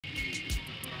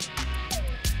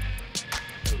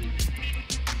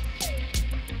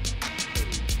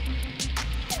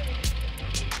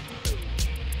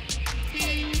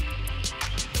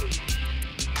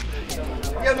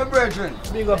brethren.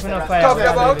 Big up in a fire. Talk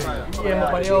about? Yeah, I'm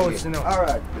up at the house, you know.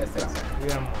 Alright.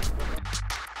 Yeah, man.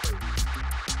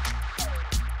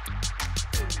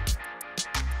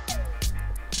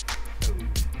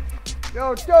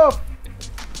 Yo, Tuff!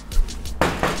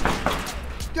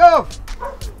 Tuff!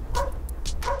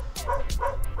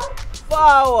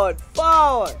 Forward,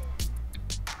 forward.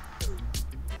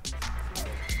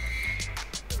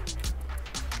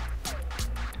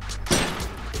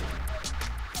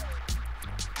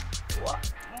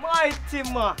 What? Mighty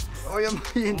man. Oh, you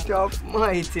mean, Tuff?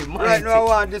 Mighty. Right now, I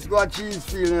want this go to cheese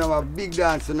field, you know, a big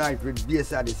dance tonight with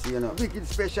Bass Odyssey, you know. Make it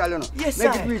special, you know. Yes,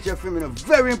 Make sir. it reach your film, you know.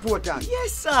 Very important.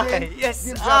 Yes, I. See? Yes,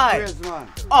 Give I. that praise, man.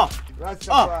 Up.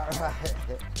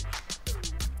 Rastafari.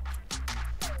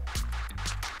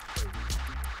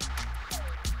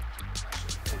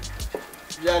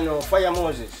 Yeah, no, Fire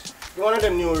Moses. You one of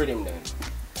them new rhythm then?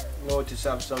 Notice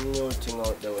have some new thing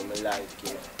out there with my life,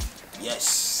 you know.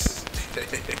 Yes.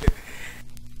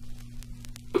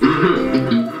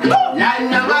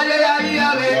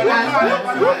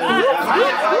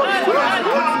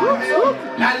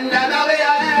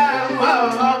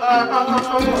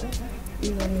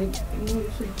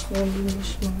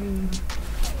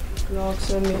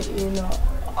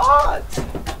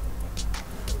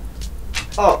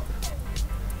 Up.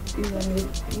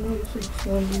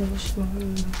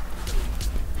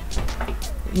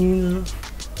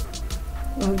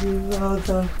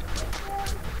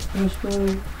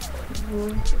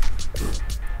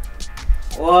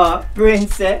 What,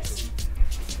 princess?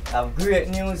 I have great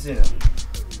news, you know.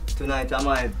 Tonight is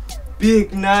my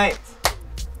big night.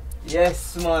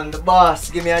 Yes, man, the boss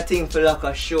give me a thing for like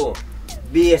a show.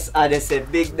 Bass Odyssey,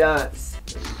 big dance.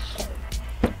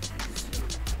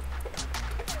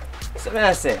 So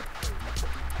I say,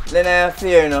 then I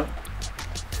fear, you know,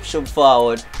 shoot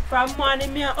forward. From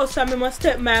morning, me and also me must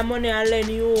take my money and lend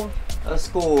you. That's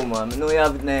cool, man. I know you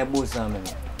have it in your bosom, man.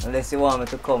 Unless you want me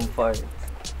to come for it.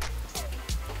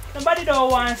 Nobody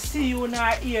don't want to see you nor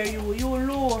hear you. You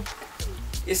alone.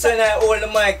 You say I hold the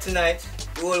mic tonight.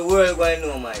 The whole world going to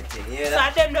know my thing. You hear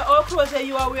that? So them the all clothes that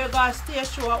you are wearing go stage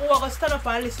show. Who are going to stand up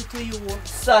and listen to you?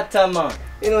 Sata, man.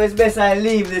 You know, it's best I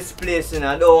leave this place, you know.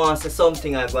 I don't want to say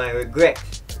something I'm going to regret.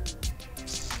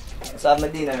 So I have my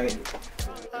dinner ready.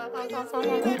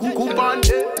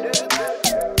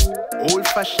 Old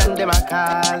fashioned them a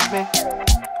call me,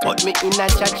 but me in a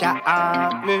cha-cha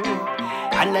army,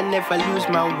 and I never lose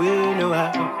my way no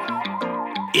how.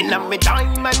 In a me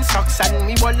diamond socks and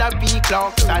me wallaby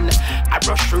clocks and I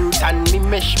brush fruit and me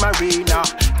mesh marina.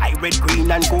 I red,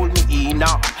 green and gold me in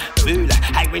a well,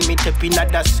 I when me tip in a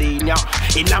the senior.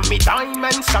 In a me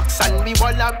diamond socks and me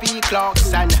wallaby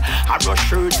clocks and I brush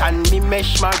fruit and me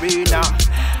mesh marina.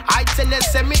 I tell you,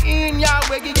 send me in ya,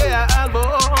 where you get elbow.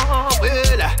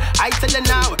 Well, I tell you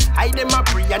now, I dem a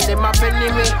pray and dem a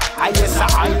penny me. I yes,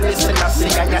 I listen, I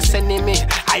sing and you sending me.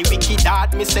 I wicked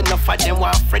heart, me say enough of them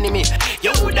want friendly me.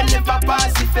 You woulda never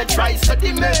pass if you try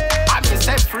study me. I me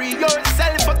say free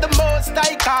yourself of the most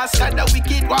I cast. And the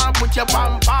wicked one put your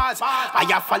pampas. I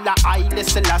follow I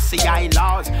listen, I see I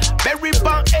laws. Very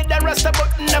bad head the rest of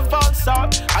button the false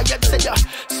out. I get say ya,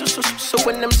 so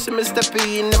when them see me step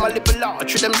in, them a little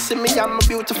large. Them see me, I'm a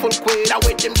beautiful queen. That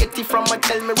way them get it from, I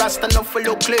tell me Rasta enough for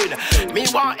look clean. Me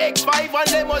want X5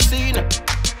 and limousine.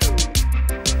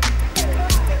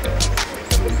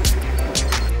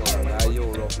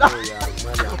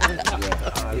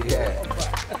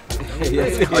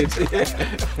 Yes.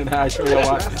 Nah, show you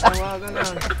what.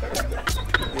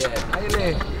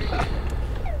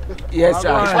 Yes, sir.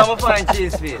 I'm find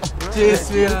Cheesefield.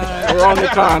 Cheesefield. Around the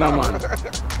corner, man.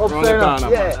 Around the corner,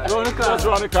 man. Just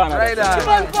around the corner. Right on.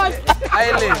 I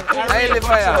live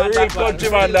fire. Real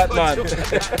countryman, that man.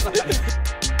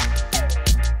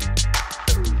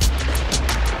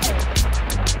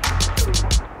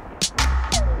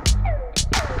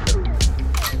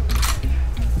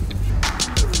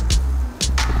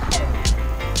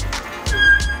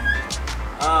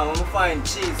 I'm gonna find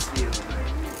Cheesefield.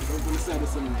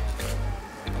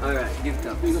 Alright, give it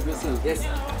up. Big up yourself. Yes,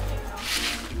 sir.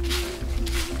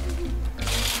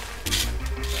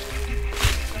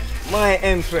 My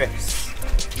Empress.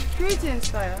 Greetings,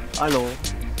 Fire. Hello.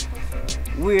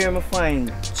 Where am I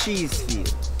find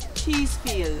Cheesefield?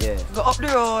 Cheesefield. Yeah. Go up the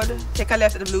road, take a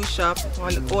left at the blue shop.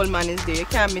 When the old man is there, you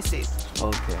can't miss it.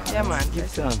 Okay. Yeah, man. Give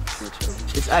some.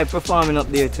 It's I performing up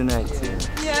there tonight.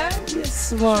 Yeah?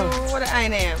 Yes, man. So, what I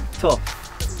name? Tuff.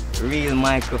 Real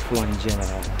microphone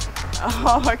general.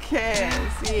 Okay,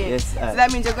 see. Yes, so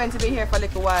that means you're going to be here for a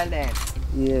little while then?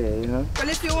 Yeah, you know. Well,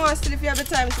 if you want, still if you have the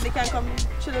time, so they can come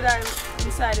chill down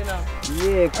inside, you know.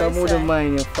 Yeah, come wouldn't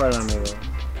mind you follow me.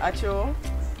 True.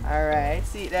 Alright,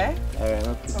 see it there? Alright,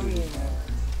 no Come here, man.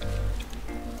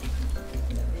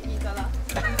 You eat a lot.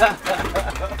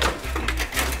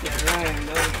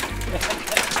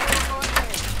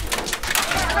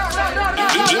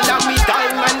 Inna me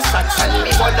diamond socks and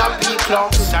me wanna be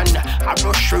clocks and a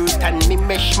brush shirt and me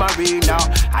mesh marina.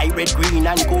 I red, green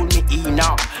and gold me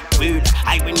inna. Well,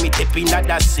 I win me tip inna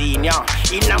the senior.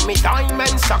 Inna me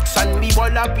diamond socks and me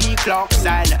wanna be clocks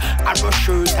and a brush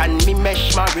shirt and me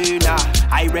mesh marina.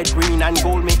 I red, green and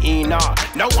gold me inna.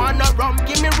 No wanna rum,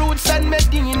 give me roots and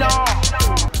Medina.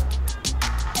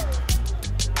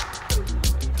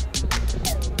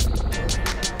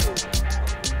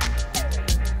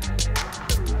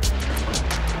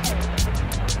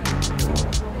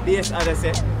 Bass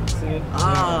Odyssey.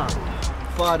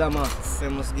 Father man, so I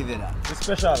must give you that. The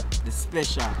special. The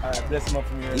special. Alright, bless him up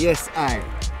from here. Yes, I.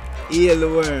 Heal the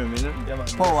worm, you know? Yeah, man.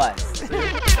 Powers.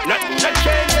 Nothing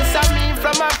changes on me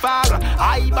from afar.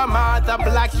 Iba Mahr, the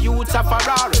black youths of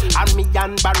Ferrari. And me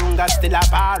and Barunga still a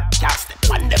bar. Cast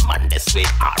it on them on the sweet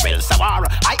R.L. Sawara.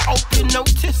 I hope you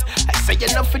notice, I say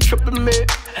enough for trouble me.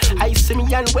 I see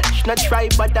me and Welsh, not try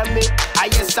bother me. I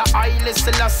yes a Ites,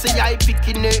 Selassie, I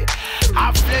picking it.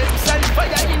 I flames and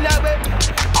fire in a way.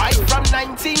 I from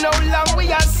 19, how long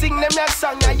we are sing them a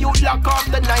song. And you lock off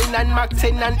the 9 and Mac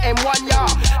 10 and M1, yeah.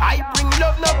 I bring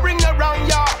love, no bring around,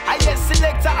 yeah. I yes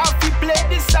selector, I fi play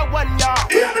this a one, yeah.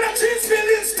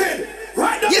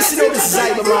 Yes, you know this is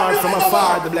Iba Mahr from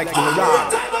afar, the black in the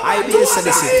rock. I Bass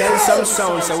Odyssey, tell some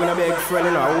sounds, so we no big friend,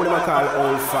 you know, who them I call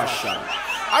old fashioned.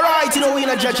 Alright, you know, we in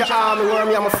a Zecher army, where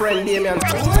me and my friend Damien.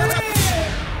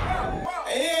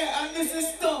 Yeah, and this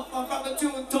is Tuff, I'm from the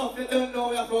tune Tuff, you don't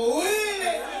know, you have to win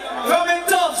it. Coming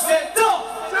Tuff, say Tuff,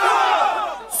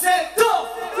 Tuff, say Tuff,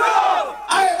 Tuff,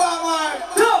 Iba Mahr,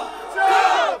 Tuff,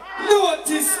 Tuff,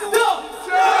 Notis, Tuff,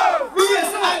 Tuff,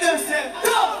 Bass Odyssey,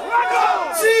 Tuff,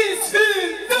 Cheese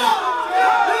Field, Tuff,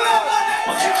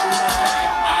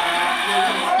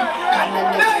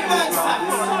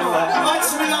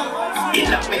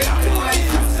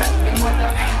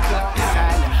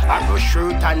 I go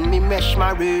shirt and me mesh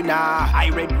marina. I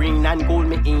red, green and gold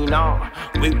me inna.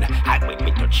 Well, I with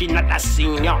me touching at the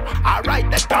senior. I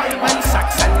ride the diamond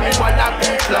socks and me wanna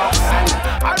be clocks. And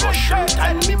I go shirt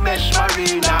and me mesh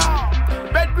marina.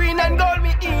 Red, green and gold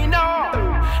me inna.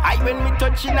 I when me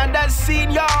touching at the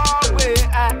senior.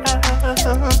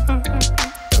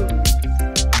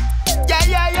 Yeah,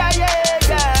 yeah, yeah, yeah,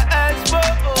 yes, boy.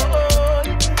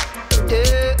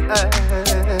 Yes.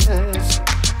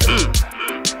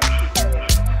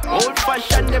 Old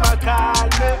fashioned them a call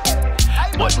me,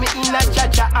 but me in a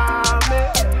Zecher army.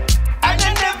 And I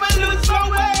never lose my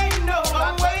way, no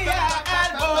way I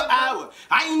go out.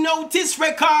 I Notis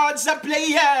Records a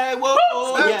player, whoa,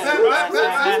 yeah.